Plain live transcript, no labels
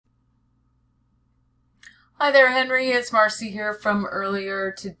Hi there, Henry. It's Marcy here from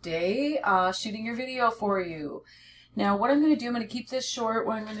earlier today, shooting your video for you. Now, what I'm going to do, I'm going to keep this short.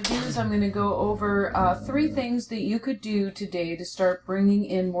 What I'm going to do is I'm going to go over 3 things that you could do today to start bringing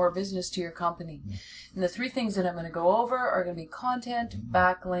in more business to your company. And the 3 things that I'm going to go over are going to be content,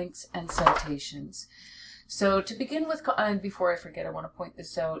 backlinks, and citations. So to begin with, and before I forget, I want to point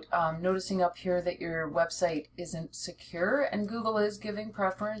this out, noticing up here that your website isn't secure, and Google is giving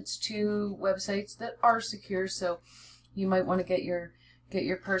preference to websites that are secure, so you might want to get your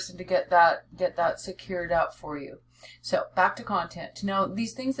person to get that secured up for you. So back to content. Now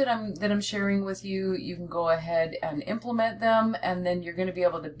these things that I'm sharing with you, you can go ahead and implement them, and then you're going to be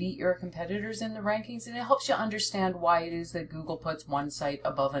able to beat your competitors in the rankings, and it helps you understand why it is that Google puts one site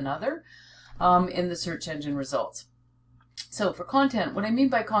above another in the search engine results. So for content, what I mean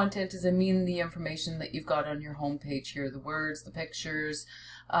by content is I mean the information that you've got on your home page here, the words, the pictures.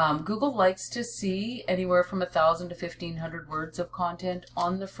 Google likes to see anywhere from 1,000 to 1,500 words of content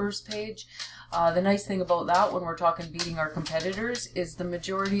on the first page. The nice thing about that, when we're talking beating our competitors, is the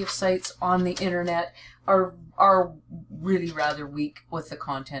majority of sites on the internet are really rather weak with the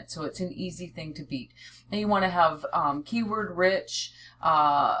content, so it's an easy thing to beat. Now you want to have keyword rich,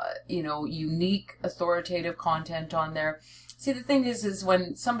 unique, authoritative content on there. See, the thing is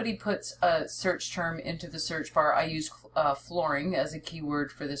when somebody puts a search term into the search bar, I use flooring as a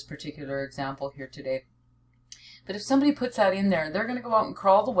keyword for this particular example here today. But if somebody puts that in there, they're going to go out and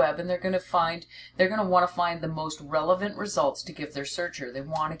crawl the web, and they're going to want to find the most relevant results to give their searcher. They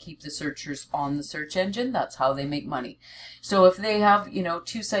want to keep the searchers on the search engine. That's how they make money. So if they have,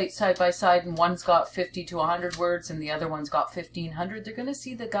 2 sites side by side, and one's got 50 to 100 words and the other one's got 1,500, they're going to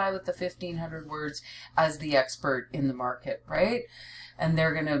see the guy with the 1,500 words as the expert in the market, right? And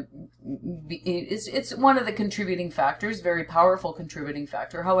they're going to be, it's one of the contributing factors, very powerful contributing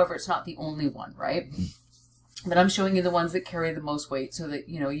factor. However, it's not the only one, right? But I'm showing you the ones that carry the most weight, so that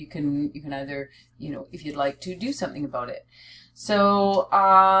you can either if you'd like to do something about it. So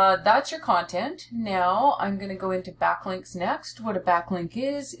that's your content. Now I'm going to go into backlinks next. What a backlink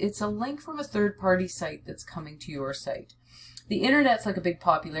is, it's a link from a third-party site that's coming to your site. The internet's like a big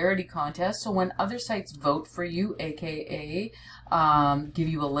popularity contest, so when other sites vote for you, aka give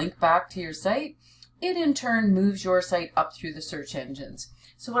you a link back to your site, it in turn moves your site up through the search engines.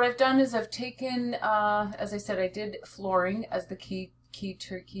 So what I've done is I've taken, as I said, I did flooring as the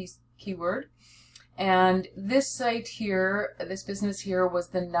keyword. And this site here, this business here, was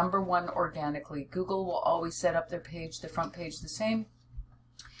the #1 organically. Google will always set up their page, the front page, the same.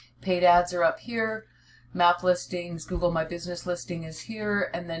 Paid ads are up here. Map listings, Google My Business listing is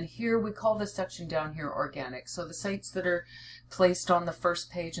here. And then here, we call this section down here organic. So the sites that are placed on the first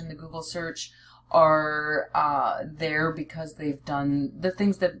page in the Google search are there because they've done the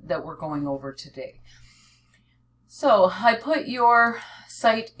things that we're going over today. So I put your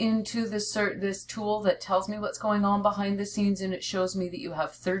site into this tool that tells me what's going on behind the scenes, and it shows me that you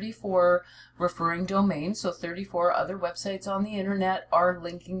have 34 referring domains, so 34 other websites on the internet are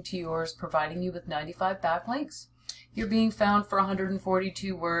linking to yours, providing you with 95 backlinks. You're being found for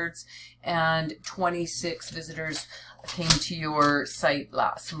 142 words, and 26 visitors came to your site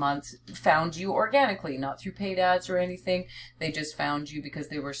last month, found you organically, not through paid ads or anything. They just found you because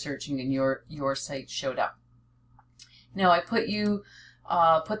they were searching and your site showed up. Now I put you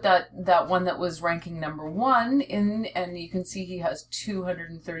put that one that was ranking #1 in, and you can see he has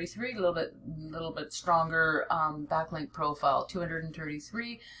 233, a little bit stronger backlink profile,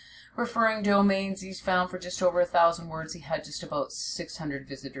 233 referring domains. He's found for just over 1,000 words. He had just about 600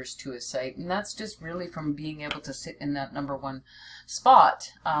 visitors to his site, and that's just really from being able to sit in that #1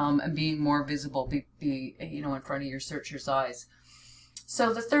 spot and being more visible, be in front of your searcher's eyes.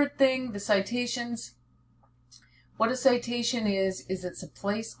 So the third thing, the citations. What a citation is it's a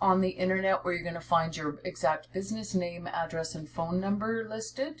place on the internet where you're going to find your exact business name, address, and phone number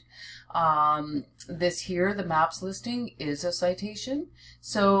listed. This here, the maps listing, is a citation.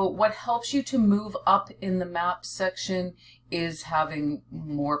 So what helps you to move up in the maps section is having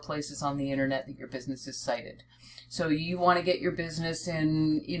more places on the internet that your business is cited. So you want to get your business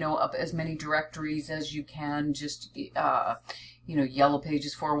in, up as many directories as you can. Just, Yellow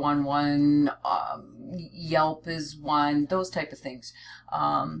Pages 411, Yelp is one, those type of things.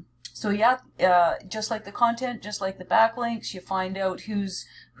 So yeah, just like the content, just like the backlinks, you find out who's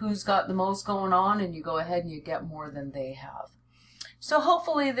got the most going on, and you go ahead and you get more than they have. So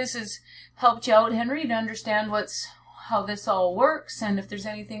hopefully this has helped you out, Henry, to understand how this all works, and if there's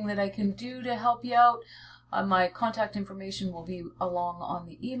anything that I can do to help you out, my contact information will be along on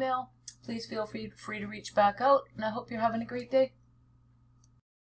the email. Please feel free to reach back out, and I hope you're having a great day.